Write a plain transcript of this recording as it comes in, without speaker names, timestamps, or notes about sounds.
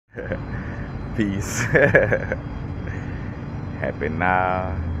Peace. Happy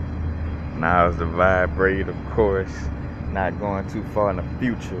now. Now's the vibrate, of course. Not going too far in the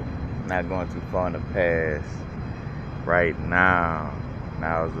future. Not going too far in the past. Right now.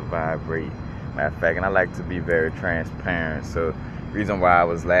 Now's the vibrate. Matter of fact, and I like to be very transparent. So, reason why I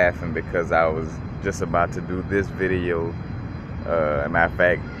was laughing because I was just about to do this video. Matter of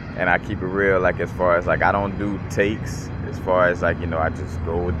fact, and I keep it real. Like as far as like I don't do takes. As far as like I just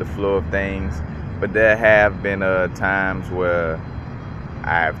go with the flow of things. But there have been times where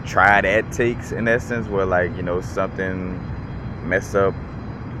I've tried at takes in essence, where like something mess up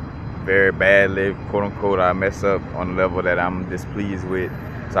very badly, quote unquote. I mess up on a level that I'm displeased with,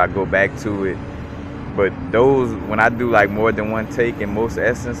 so I go back to it. But those, when I do like more than one take in most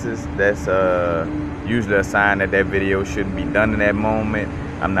essences, that's usually a sign that that video shouldn't be done in that moment.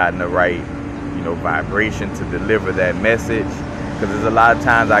 I'm not in the right vibration to deliver that message, because there's a lot of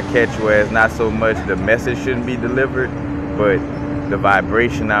times I catch where it's not so much the message shouldn't be delivered, but the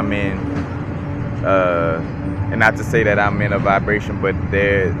vibration I'm in. And not to say that I'm in a vibration, but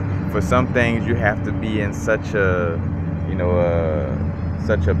there, for some things you have to be in such a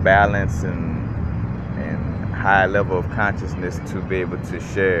such a balance and high level of consciousness to be able to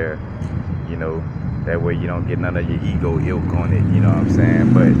share, that way you don't get none of your ego ilk on it, you know what I'm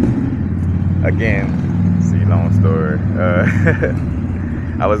saying? But again, see, long story.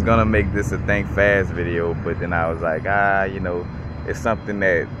 I was gonna make this a think fast video, but then I was like, it's something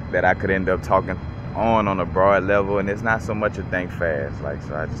that I could end up talking on a broad level, and it's not so much a think fast, like,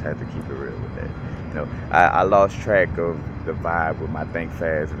 so I just had to keep it real with that. I lost track of the vibe with my think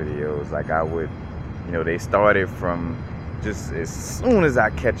fast videos. Like I would, they started from just as soon as I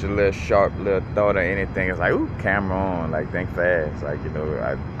catch a little sharp little thought or anything, it's like, ooh, camera on, like think fast. Like,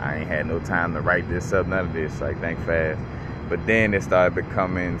 I ain't had no time to write this up, none of this, like think fast. But then it started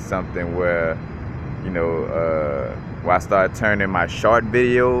becoming something where, where I started turning my short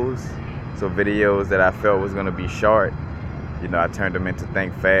videos, so videos that I felt was gonna be short, I turned them into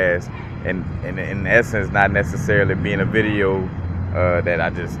think fast. And in essence, not necessarily being a video that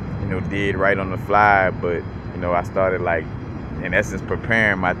I just did right on the fly, but I started like in essence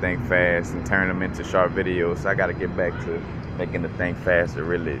preparing my think fast and turn them into short videos. So I got to get back to making the think fast to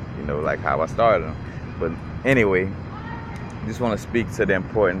really like how I started them. But anyway, just want to speak to the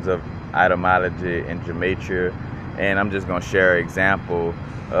importance of etymology and gematria, and I'm just gonna share an example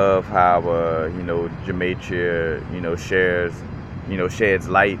of how gematria sheds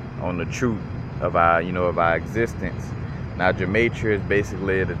light on the truth of our of our existence. Now, gematria is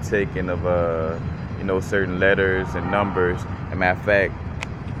basically the taking of certain letters and numbers. As a matter of fact,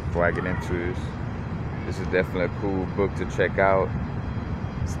 before I get into this is definitely a cool book to check out.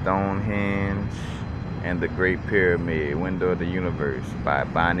 Stonehenge and the Great Pyramid, Window of the Universe by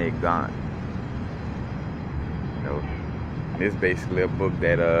Bonnie Gaunt. It's basically a book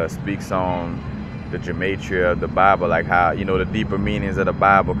that speaks on the gematria of the Bible, like how the deeper meanings of the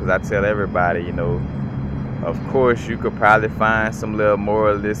Bible. Because I tell everybody, of course you could probably find some little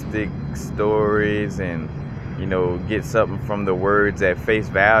moralistic stories and get something from the words at face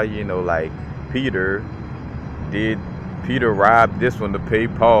value, like Peter robbed this one to pay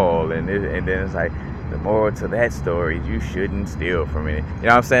Paul, and then it's like the moral to that story is you shouldn't steal from it. You know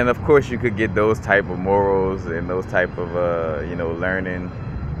what I'm saying? Of course you could get those type of morals and those type of learning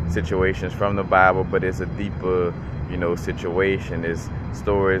situations from the Bible, but it's a deeper situation. It's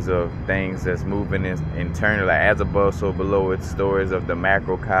stories of things that's moving internally, like as above so below. It's stories of the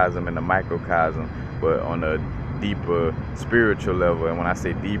macrocosm and the microcosm, but on a deeper spiritual level. And when I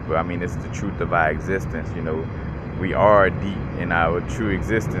say deeper, I mean it's the truth of our existence. We are deep in our true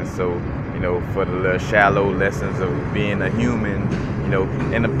existence. So for the little shallow lessons of being a human,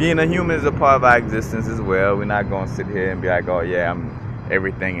 and being a human is a part of our existence as well. We're not gonna sit here and be like, oh yeah, I'm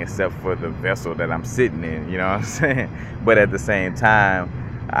everything except for the vessel that I'm sitting in, you know what I'm saying? But at the same time,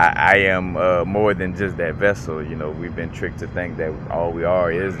 I am more than just that vessel. We've been tricked to think that all we are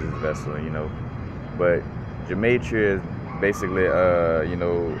is this vessel, But gematria is basically,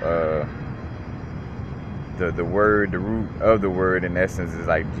 the word, the root of the word in essence is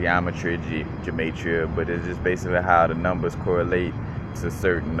like geometry, gematria, but it's just basically how the numbers correlate to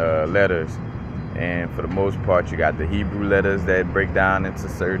certain letters. And for the most part, you got the Hebrew letters that break down into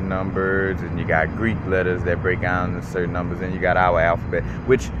certain numbers, and you got Greek letters that break down into certain numbers, and you got our alphabet,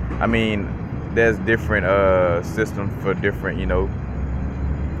 which, I mean, there's different systems for different,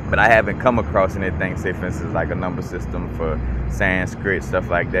 but I haven't come across anything, say for instance, like a number system for Sanskrit, stuff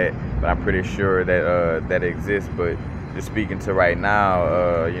like that, but I'm pretty sure that that exists. But just speaking to right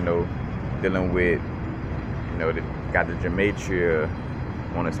now, dealing with, got the gematria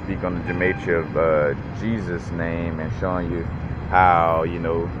want to speak on the gematria of Jesus' name and showing you how,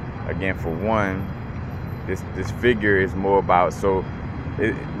 again, for one, this figure is more about,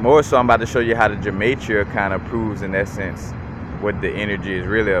 more so I'm about to show you how the gematria kind of proves, in essence, what the energy is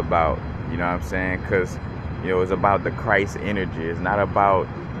really about. You know what I'm saying? Because, it's about the Christ energy. It's not about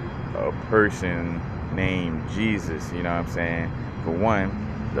a person named Jesus. You know what I'm saying? For one,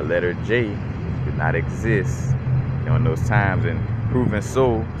 the letter J did not exist, in those times, and proven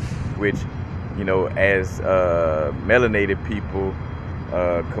so, which, as melanated people,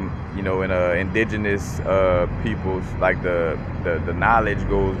 in indigenous peoples, like the knowledge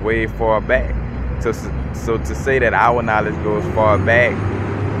goes way far back. So to say that our knowledge goes far back,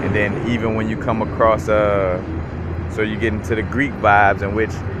 and then even when you come across so you get into the Greek vibes, in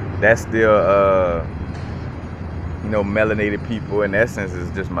which that's still melanated people, in essence, is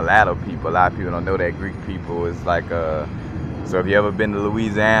just mulatto people. A lot of people don't know that Greek people is like so if you ever been to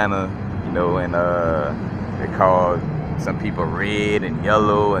Louisiana, and they call some people red and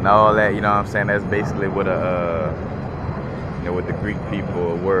yellow and all that, you know what I'm saying? That's basically what what the Greek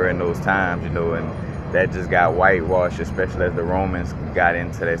people were in those times, and that just got whitewashed, especially as the Romans got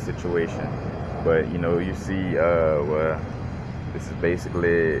into that situation. But you see, well, this is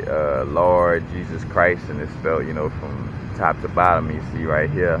basically Lord Jesus Christ, and it's spelled, from top to bottom. You see right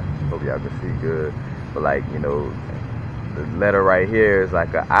here. Hope y'all can see good. But like, the letter right here is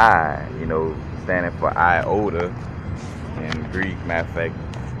like an I, standing for iota in Greek. Matter of fact,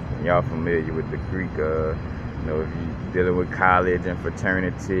 y'all familiar with the Greek, if you're dealing with college and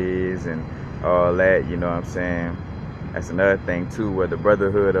fraternities and all that, you know what I'm saying? That's another thing too, where the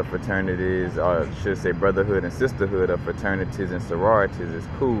brotherhood of fraternities, or I should say brotherhood and sisterhood of fraternities and sororities is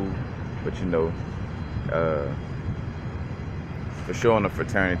cool, but for sure on the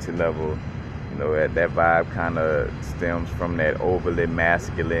fraternity level, that vibe kind of stems from that overly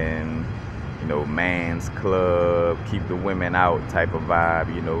masculine, man's club, keep the women out type of vibe,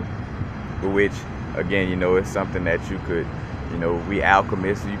 which again, it's something that you could, we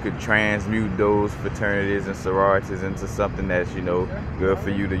alchemists, you could transmute those fraternities and sororities into something that's, good for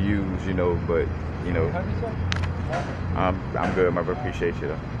you to use, but, I'm good, my brother, appreciate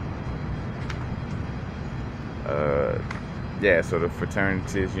you though. Yeah, so the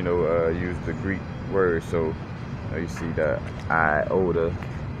fraternities, use the Greek word, so you see the iota,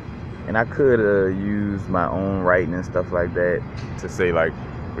 and I could use my own writing and stuff like that to say, like,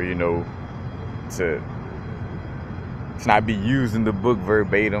 well, to not be using the book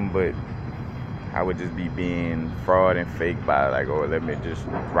verbatim, but I would just be being fraud and fake by, like, oh, let me just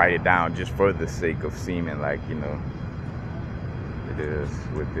write it down just for the sake of seeming like, it is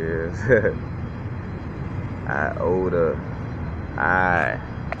what it is. Iota,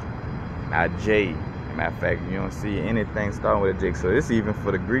 not J. Matter of fact, you don't see anything starting with a J. So this is even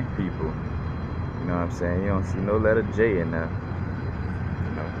for the Greek people. You know what I'm saying? You don't see no letter J in there.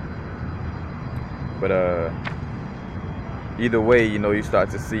 But either way, you start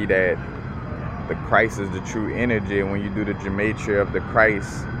to see that the Christ is the true energy. And when you do the gematria of the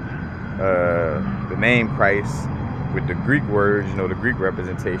Christ, the name Christ, with the Greek words, the Greek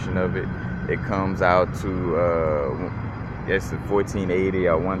representation of it, it comes out to it's 1480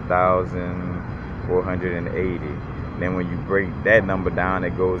 or 1480. Then when you break that number down,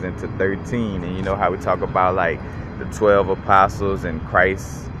 it goes into 13. And you know how we talk about like the 12 apostles, and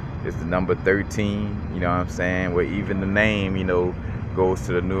Christ is the number 13. You know what I'm saying? Where even the name, goes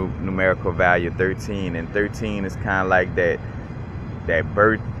to the numerical value 13. And 13 is kind of like that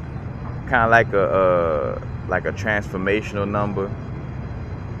birth, kind of like a transformational number.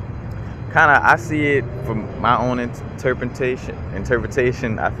 Kind of, I see it from my own interpretation.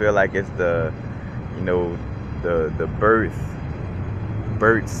 I feel like it's the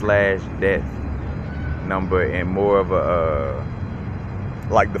birth/death number, and more of a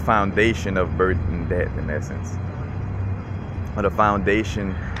like the foundation of birth and death, in essence, or the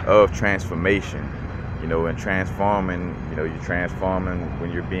foundation of transformation. And transforming, you're transforming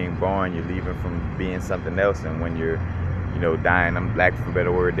when you're being born, you're leaving from being something else, and when you're dying, I'm black for a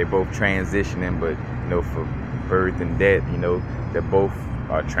better word, they're both transitioning, but for birth and death, they're both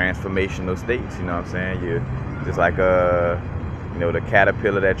are transformational states. You know what I'm saying? You're just like the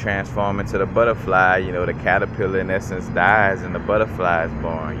caterpillar that transforms into the butterfly. The caterpillar in essence dies and the butterfly is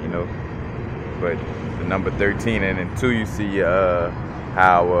born. But the number 13 and then 2, you see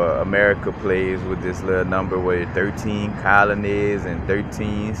how America plays with this little number where 13 colonies and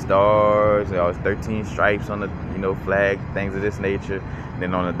 13 stars, it's 13 stripes on the flag, things of this nature. And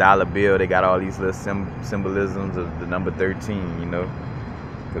then on the dollar bill, they got all these little symbolisms of the number 13,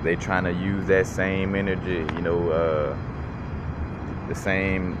 because they trying to use that same energy, the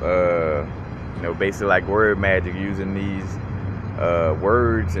same, basically like word magic, using these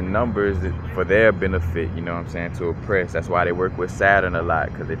words and numbers for their benefit, you know what I'm saying, to oppress. That's why they work with Saturn a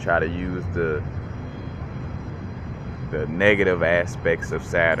lot, because they try to use the negative aspects of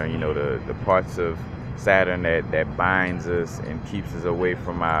Saturn, the parts of Saturn that binds us and keeps us away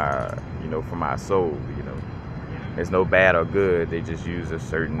from our soul. There's no bad or good. They just use a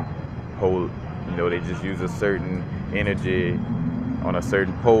certain pole, they just use a certain energy on a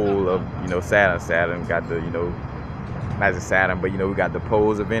certain pole of, Saturn. Saturn got the, not just Saturn, but, we got the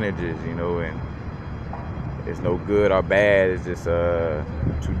poles of energies, and it's no good or bad. It's just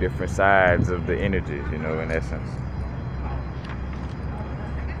two different sides of the energies, in essence.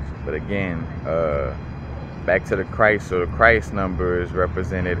 But again, back to the Christ. So the Christ number is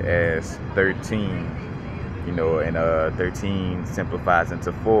represented as 13. And 13 simplifies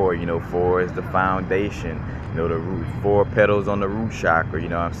into 4. 4 is the foundation. The root, 4 petals on the root chakra. You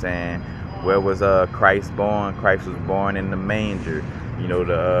know what I'm saying? Where was Christ born? Christ was born in the manger.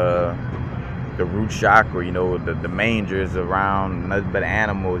 The root chakra. The manger is around nothing but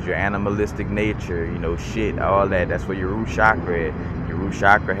animals. Your animalistic nature. Shit, all that. That's where your root chakra is. Your root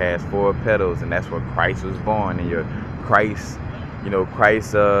chakra has 4 petals, and that's where Christ was born. And your Christ.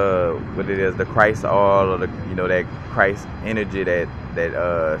 Christ, what it is, the Christ oil, or that Christ energy that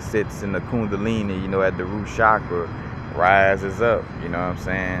sits in the Kundalini, at the root chakra, rises up, you know what I'm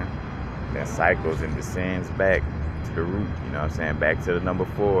saying? Then cycles and descends back to the root, back to the number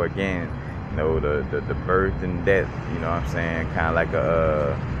 4 again, the birth and death, you know what I'm saying? Kind of like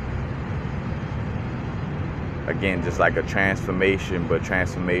again, just like a transformation, but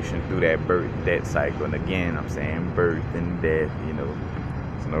transformation through that birth, death cycle. And again, I'm saying birth and death,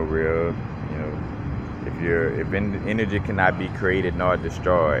 it's no real, if energy cannot be created nor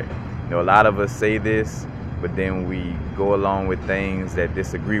destroyed. A lot of us say this, but then we go along with things that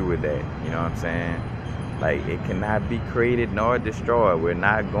disagree with that, you know what I'm saying? Like, it cannot be created nor destroyed. We're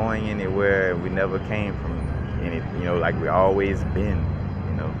not going anywhere. We never came from any, like we always been,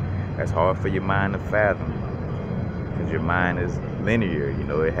 That's hard for your mind to fathom. Because your mind is linear,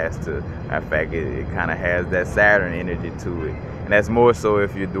 it has to, in fact, it kind of has that Saturn energy to it. And that's more so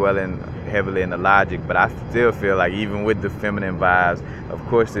if you're dwelling heavily in the logic. But I still feel like even with the feminine vibes, of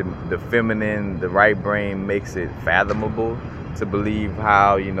course, the feminine, the right brain makes it fathomable to believe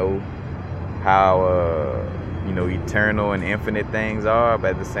how, eternal and infinite things are.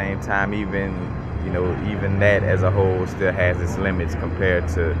 But at the same time, even that as a whole still has its limits compared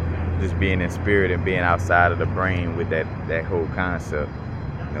to just being in spirit and being outside of the brain with that whole concept,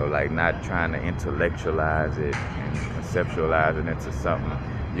 like not trying to intellectualize it and conceptualize it into something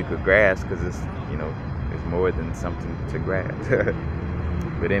you could grasp, because it's it's more than something to grasp.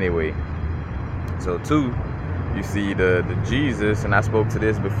 But anyway, so 2, you see the Jesus, and I spoke to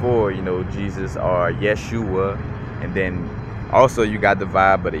this before, Jesus or Yeshua, and then also you got the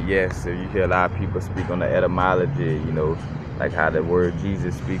vibe of the yes. So you hear a lot of people speak on the etymology, like how the word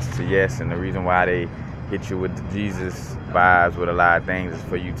Jesus speaks to yes, and the reason why they hit you with the Jesus vibes with a lot of things is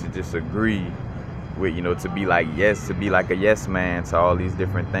for you to just agree with, to be like yes, to be like a yes man to all these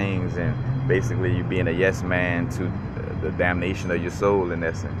different things, and basically you being a yes man to the damnation of your soul in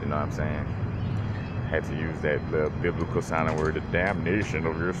essence, you know what I'm saying? I had to use that biblical sounding word, the damnation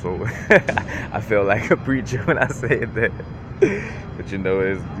of your soul. I feel like a preacher when I said that. But it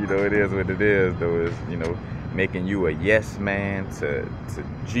is what it is, though. It's, making you a yes man to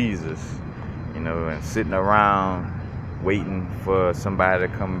Jesus, and sitting around waiting for somebody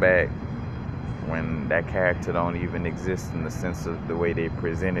to come back when that character don't even exist in the sense of the way they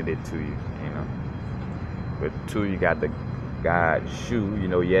presented it to you, But 2, you got the God Shu,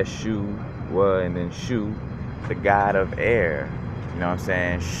 Yeshua, and then Shu, the God of air. You know what I'm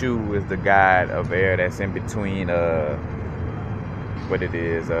saying? Shu is the God of air that's in between what it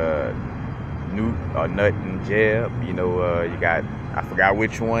is, Nut or Nut and Jeb. You got, I forgot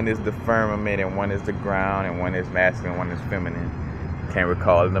which one is the firmament and one is the ground, and one is masculine, one is feminine. Can't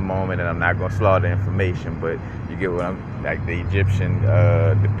recall in the moment, and I'm not gonna slaughter the information, but you get what I'm, like the Egyptian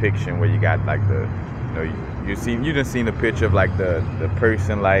depiction where you got like the, you done seen the picture of like the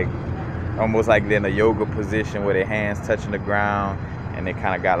person like almost like they're in a yoga position where their hands touching the ground, and they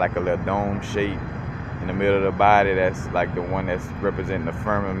kind of got like a little dome shape in the middle of the body. That's like the one that's representing the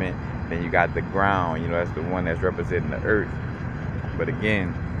firmament. Then you got the ground, that's the one that's representing the earth. But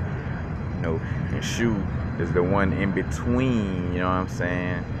again, and Shu is the one in between, you know what I'm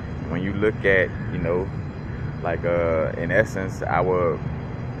saying? When you look at, like in essence, I would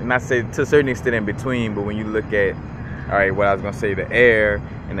not say to a certain extent in between, but when you look at, all right, what I was gonna say, the air,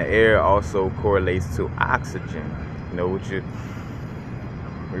 and the air also correlates to oxygen, which is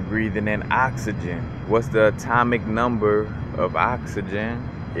We're breathing in oxygen. What's the atomic number of oxygen?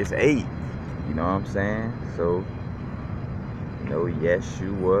 It's 8. You know what I'm saying? So,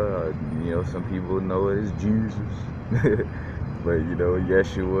 Yeshua, some people know it as Jesus. But,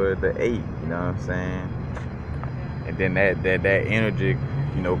 Yeshua, the 8, you know what I'm saying? And then that energy,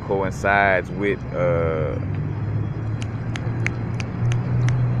 coincides with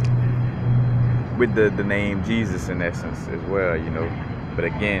the name Jesus in essence as well, But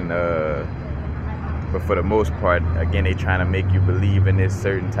again, but for the most part, again, they trying to make you believe in this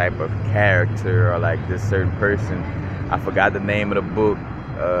certain type of character or like this certain person. I forgot the name of the book,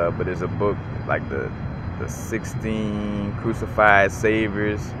 but it's a book like the 16 crucified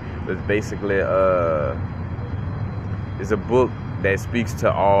saviors. It's basically it's a book that speaks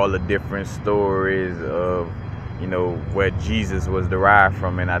to all the different stories of where Jesus was derived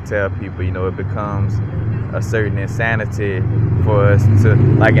from. And I tell people, it becomes a certain insanity for us to,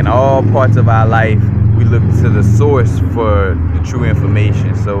 like, in all parts of our life, we look to the source for the true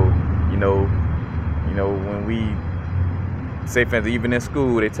information. So when we say, for instance, even in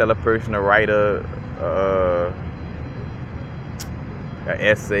school, they tell a person to write a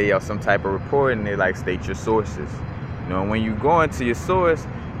essay or some type of report, and they like state your sources. When you go into your source,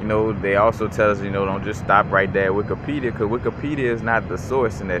 they also tell us, don't just stop right there at Wikipedia, because Wikipedia is not the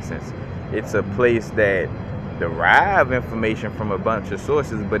source in essence. It's a place that derive information from a bunch of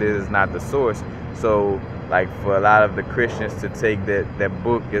sources, but it is not the source. So, like, for a lot of the Christians to take that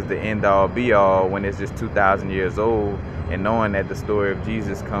book as the end all be all when it's just 2,000 years old, and knowing that the story of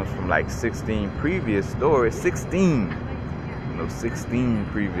Jesus comes from like 16 previous stories, 16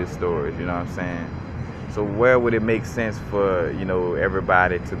 previous stories, you know what I'm saying? So where would it make sense for,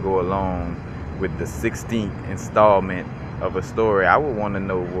 everybody to go along with the 16th installment of a story? I would want to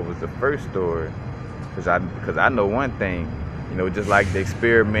know what was the first story, because I know one thing, just like the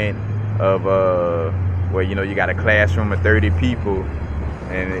experiment of where you got a classroom of 30 people,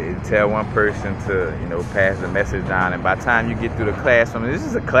 and it tell one person to pass the message down, and by the time you get through the classroom, this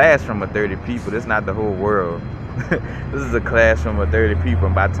is a classroom of 30 people. This is not the whole world. This is a classroom of 30 people,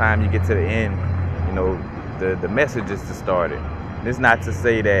 and by the time you get to the end, the message is distorted. And it's not to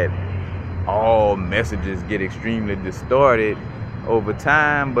say that all messages get extremely distorted over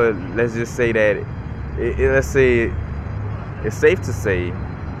time, but let's just say that let's say it's safe to say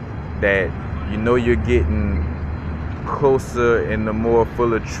that you're getting closer and the more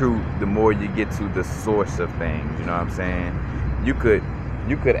full of truth the more you get to the source of things. You know what I'm saying?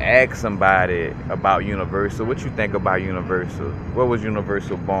 You could ask somebody about Universal. What you think about Universal? What was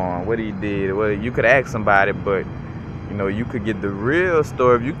Universal born? What he did? Well, you could ask somebody, but you could get the real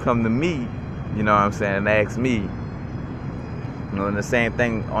story if you come to me, you know what I'm saying, and ask me. And the same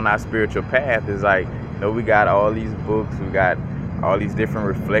thing on our spiritual path is like, we got all these books, we got all these different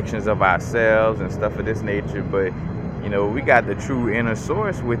reflections of ourselves and stuff of this nature, but we got the true inner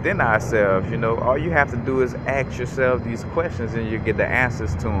source within ourselves. All you have to do is ask yourself these questions and you get the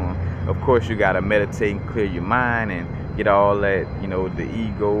answers to them. Of course, you got to meditate and clear your mind and get all that, the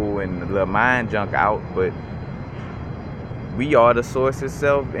ego and the little mind junk out. But we are the source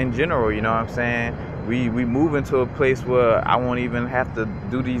itself in general, you know what I'm saying? We move into a place where I won't even have to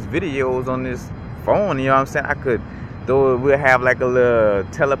do these videos on this phone, you know what I'm saying? We'll have like a little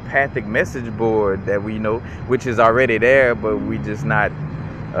telepathic message board that we know, which is already there, but we just not,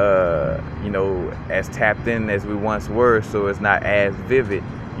 as tapped in as we once were, so it's not as vivid,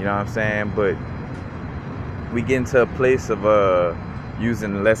 you know what I'm saying? But we get into a place of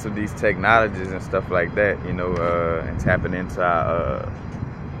using less of these technologies and stuff like that, and tapping into our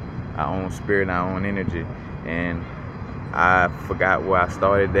own spirit and our own energy. And I forgot where I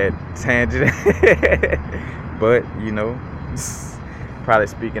started that tangent. But, probably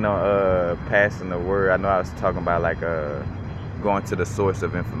speaking on passing the word. I know I was talking about like going to the source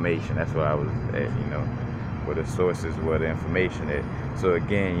of information. That's what I was at, where the sources, where the information at. So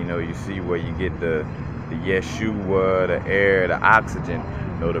again, you see where you get the Yeshua, the air, the oxygen,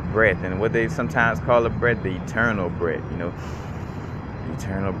 the breath, and what they sometimes call the breath, the eternal breath,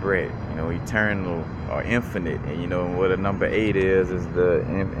 eternal breath, eternal or infinite. And what a number 8 is the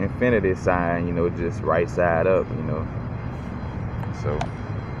infinity sign, just right side up, so,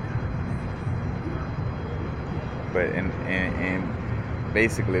 but and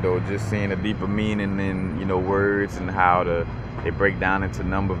basically though, just seeing a deeper meaning in words and how they break down into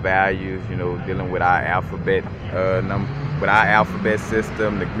number values, dealing with our alphabet with our alphabet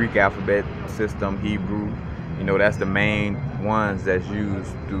system, the Greek alphabet system, Hebrew. That's the main ones that's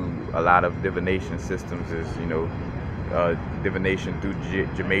used through a lot of divination systems is, divination through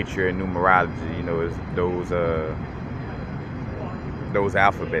Gematria and numerology, is those those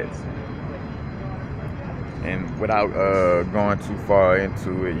alphabets. And without going too far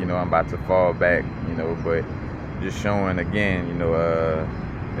into it, I'm about to fall back, but just showing again,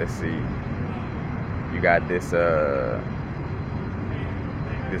 let's see, you got this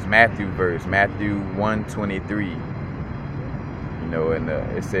Matthew verse, Matthew 1:23. And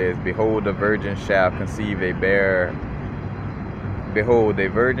it says, "Behold, a virgin shall conceive a bear. Behold, a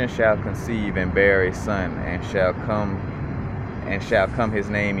virgin shall conceive and bear a son, and shall come his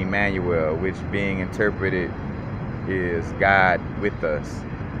name Emmanuel, which being interpreted is God with us."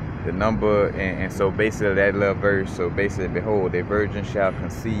 The number, and so basically that little verse. So basically, behold, a virgin shall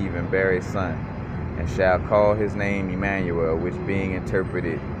conceive and bear a son, and shall call his name Emmanuel, which being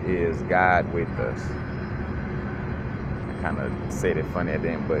interpreted is God with us. I kind of said it funny at the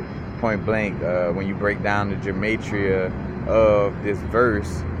end, but point blank, when you break down the gematria of this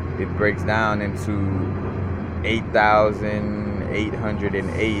verse, it breaks down into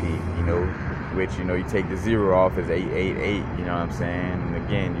 8,880, which, you take the 0 off is 888, you know what I'm saying? And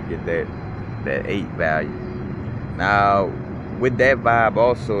again, you get that 8 value. Now, with that vibe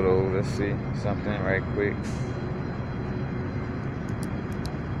also, though, let's see something right quick.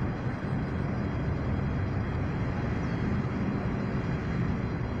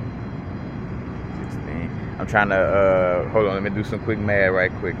 I'm trying to, hold on, let me do some quick math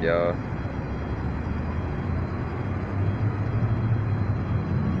right quick, y'all.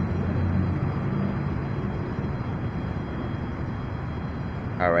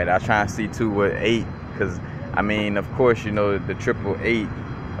 All right, I'll try and see too what 8, because I mean, of course, the triple 8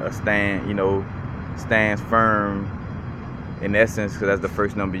 stands firm in essence, because that's the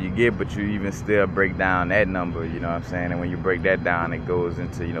first number you get, but you even still break down that number, you know what I'm saying? And when you break that down, it goes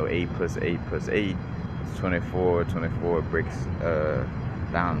into, 8 plus 8 plus 8, it's 24. 24 breaks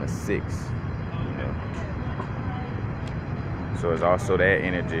down to 6, So it's also that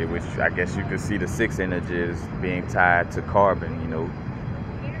energy, which I guess you could see the 6 energy is being tied to carbon,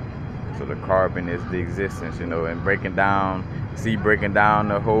 So the carbon is the existence, and breaking down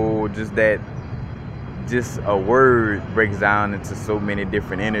the whole, just a word breaks down into so many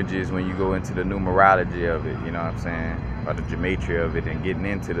different energies when you go into the numerology of it, you know what I'm saying? Or the gematria of it, and getting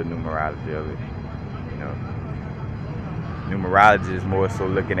into the numerology of it, Numerology is more so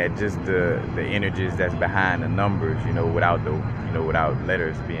looking at just the energies that's behind the numbers, without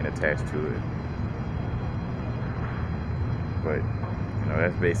letters being attached to it. But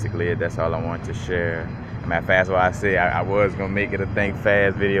that's basically it. That's all I wanted to share. Matter of fact, what I said, I was gonna make it a think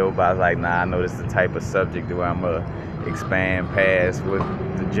fast video, but I was like, nah, I know this is the type of subject where I'm gonna expand past with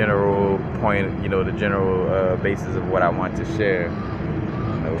the general point, the general basis of what I want to share.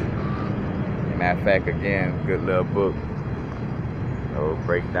 Matter of fact, again, good little book.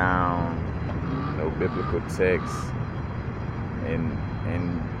 Break down, biblical text and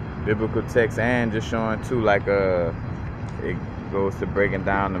biblical text, and just showing too, like it goes to breaking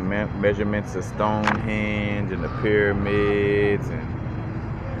down the measurements of Stonehenge and the pyramids, and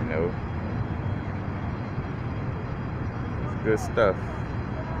it's good stuff.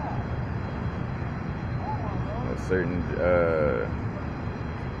 Certain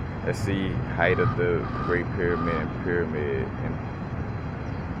let's see, height of the Great Pyramid and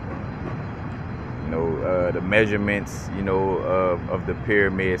the measurements, of the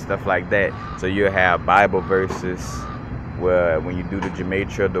pyramid, stuff like that. So you'll have Bible verses where when you do the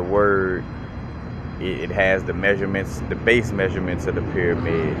gematria of the word, it has the measurements, the base measurements of the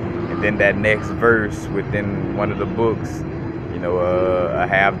pyramid, and then that next verse within one of the books,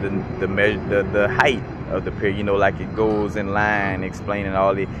 have the height of the pyramid, like it goes in line explaining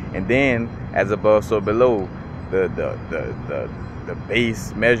all it, and then as above so below, the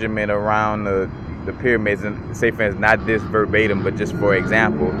base measurement around the pyramids, and say for instance, not this verbatim, but just for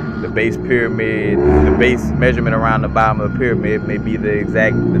example, the base measurement around the bottom of the pyramid may be the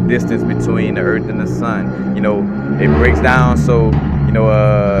distance between the earth and the sun. It breaks down, so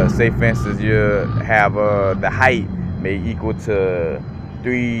say for instance, you have the height may equal to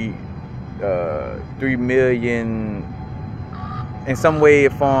 3 million in some way,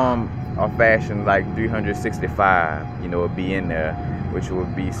 form, or fashion, like 365, would be in there, which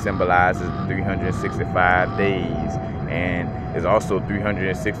would be symbolized as 365 days, and there's also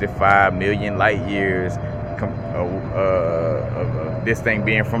 365 million light years of this thing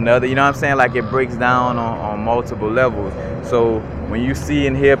being from the other, you know what I'm saying? Like, it breaks down on multiple levels. So when you see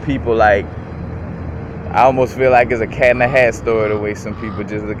and hear people, like, I almost feel like it's a cat in the hat story, the way some people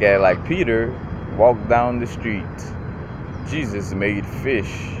just look at it, like, Peter walked down the street, Jesus made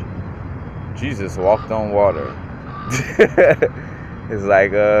fish, Jesus walked on water. It's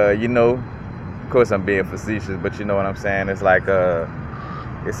like, of course I'm being facetious, but you know what I'm saying? It's like,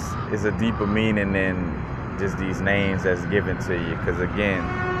 it's a deeper meaning than just these names that's given to you. Because again,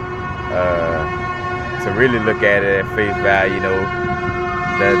 to really look at it at face value,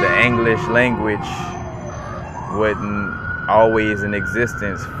 the English language wasn't always in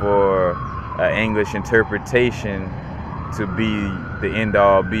existence for English interpretation to be the end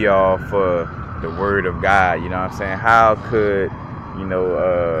all be all for the word of God. You know what I'm saying? How could,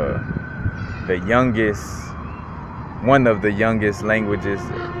 the youngest, one of the youngest languages,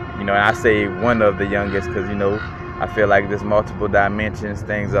 and I say one of the youngest because, I feel like there's multiple dimensions,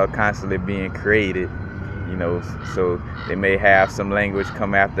 things are constantly being created, so they may have some language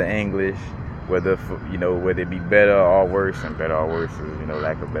come after English, whether it be better or worse, and better or worse is,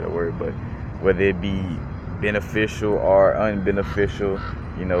 lack of a better word, but whether it be beneficial or unbeneficial,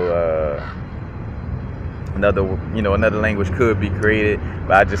 another language could be created.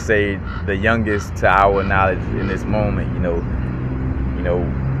 But I just say the youngest to our knowledge in this moment,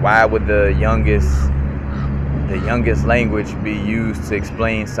 why would the youngest language be used to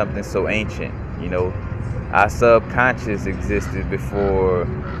explain something so ancient? Our subconscious existed before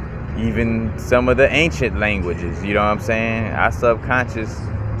even some of the ancient languages. You know what I'm saying? Our subconscious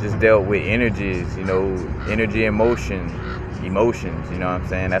just dealt with energies, energy, emotions, you know what I'm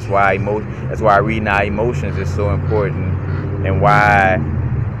saying? That's why reading our emotions is so important, and why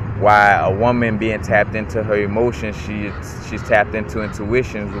a woman being tapped into her emotions, she's tapped into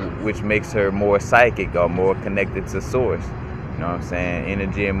intuition, which makes her more psychic or more connected to source. You know what I'm saying?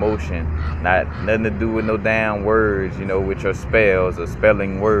 Energy, emotion, nothing to do with no damn words, which are spells or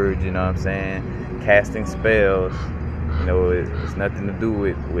spelling words, you know what I'm saying? Casting spells, it's nothing to do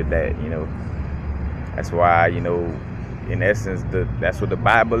with that, That's why, in essence, that's what the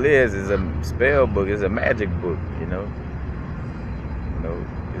Bible is a spell book, it's a magic book,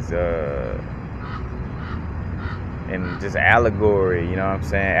 it's and just allegory, you know what I'm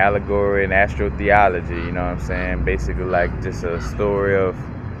saying? Allegory and astrotheology, you know what I'm saying? Basically like just a story of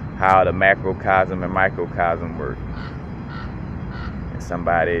how the macrocosm and microcosm work. And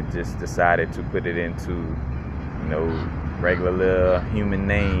somebody just decided to put it into, regular little human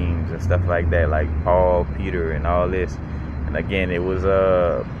names and stuff like that, like Paul, Peter, and all this. And again, it was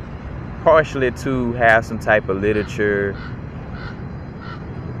partially to have some type of literature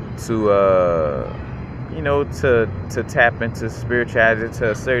to to tap into spirituality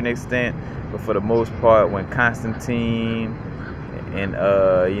to a certain extent, but for the most part, when Constantine and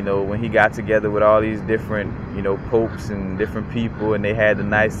when he got together with all these different popes and different people, and they had the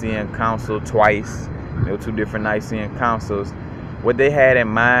Nicene Council twice, 2 different Nicene councils, what they had in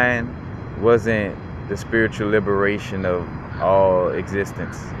mind wasn't the spiritual liberation of all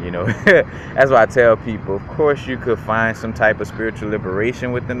existence. That's why I tell people, of course you could find some type of spiritual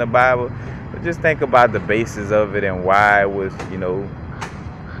liberation within the Bible, but just think about the basis of it and why it was,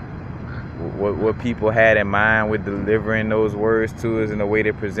 what people had in mind with delivering those words to us in the way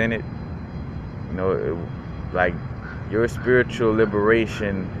they presented. Like your spiritual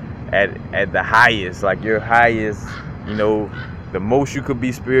liberation at the highest, like your highest, the most you could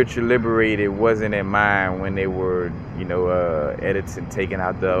be spiritually liberated wasn't in mind when they were, editing, taking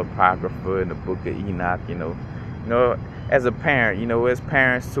out the Apocrypha and the Book of Enoch, as a parent, as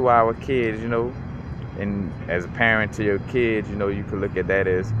parents to our kids, and as a parent to your kids, you could look at that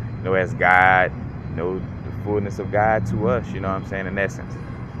as, as God, the fullness of God to us, you know what I'm saying, in essence.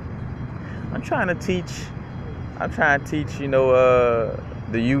 I'm trying to teach,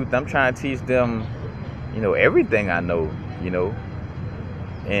 the youth, I'm trying to teach them, everything I know,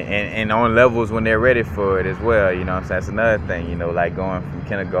 and on levels when they're ready for it as well, you know what I'm saying? That's another thing, like going from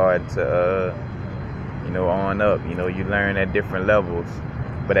kindergarten to, on up, you learn at different levels,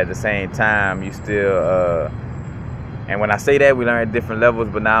 but at the same time, you still, and when I say that, we learn at different levels,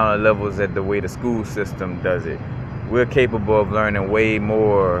 but not on the levels at the way the school system does it. We're capable of learning way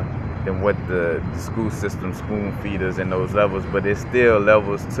more than what the school system spoon feed us in those levels, but it's still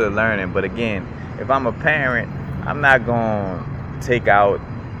levels to learning. But again, if I'm a parent, I'm not going to take out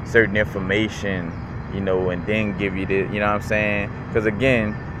certain information, and then give you this, you know what I'm saying? Because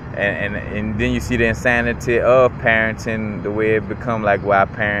again, and then you see the insanity of parenting, the way it become like why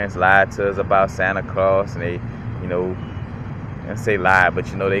parents lied to us about Santa Claus, and they, I say lie, but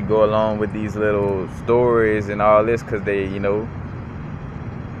they go along with these little stories and all this because they,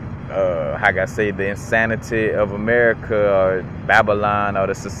 how can I say, the insanity of America or Babylon or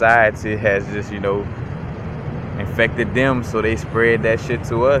the society has just, infected them, so they spread that shit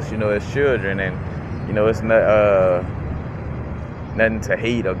to us, as children. And, it's not nothing to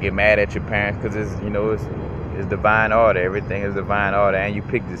hate or get mad at your parents, because it's divine order. Everything is divine order, and you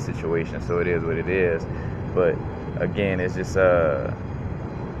pick this situation, so it is what it is. But again, it's just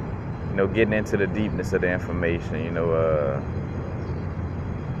getting into the deepness of the information.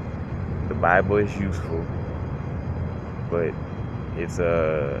 The Bible is useful, but it's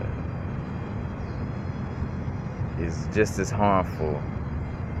is just as harmful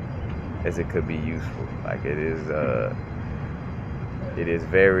as it could be useful. Like it is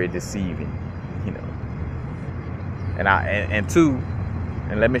very deceiving, you know. And two,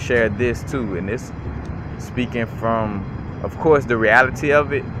 and let me share this too, and this speaking from, of course, the reality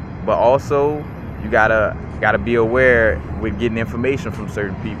of it, but also you gotta be aware with getting information from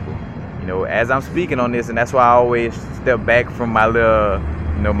certain people. As I'm speaking on this, and that's why I always step back from my little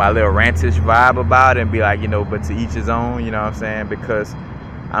rantish vibe about it and be like, but to each his own, you know what I'm saying? Because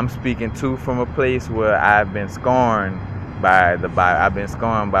I'm speaking too from a place where I've been scorned by the Bible. I've been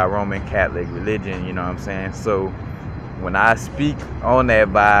scorned by Roman Catholic religion, you know what I'm saying? So when I speak on that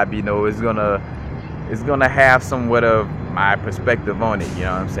vibe, it's gonna have somewhat of my perspective on it, you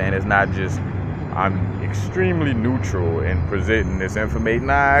know what I'm saying? It's not just I'm extremely neutral in presenting this information.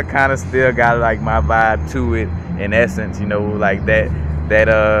 Nah, I kind of still got like my vibe to it in essence, like that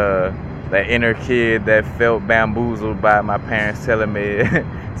inner kid that felt bamboozled by my parents telling me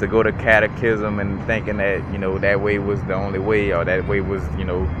to go to catechism and thinking that, that way was the only way, or that way was,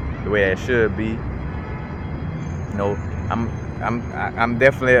 the way that should be. I'm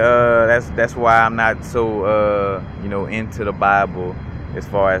definitely that's why I'm not so into the Bible, as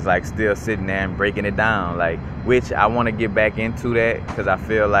far as like still sitting there and breaking it down, like, which I want to get back into that, because I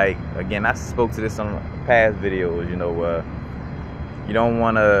feel like, again, I spoke to this on past videos, you don't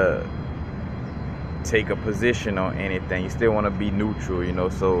want to take a position on anything. You still want to be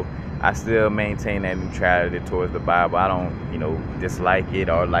neutral, so I still maintain that neutrality towards the Bible. I don't dislike it,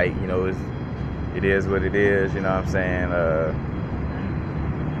 or like, it is what it is, you know what I'm saying?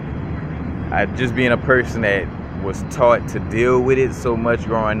 I just being a person that was taught to deal with it so much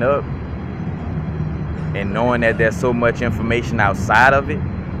growing up, and knowing that there's so much information outside of it,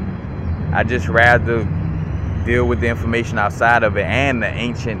 I just rather deal with the information outside of it and the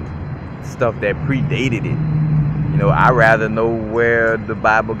ancient stuff that predated it. I rather know where the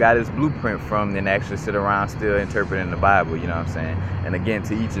Bible got its blueprint from than actually sit around still interpreting the Bible, you know what I'm saying? And again,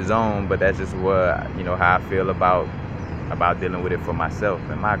 to each his own, but that's just what, how I feel about dealing with it for myself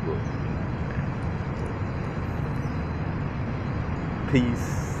and my growth.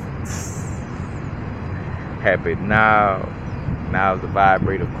 Peace. Happy now is the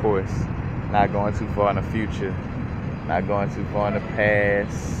vibrate, of course. Not going too far in the future, not going too far in the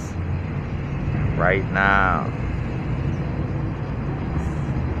past. Right now.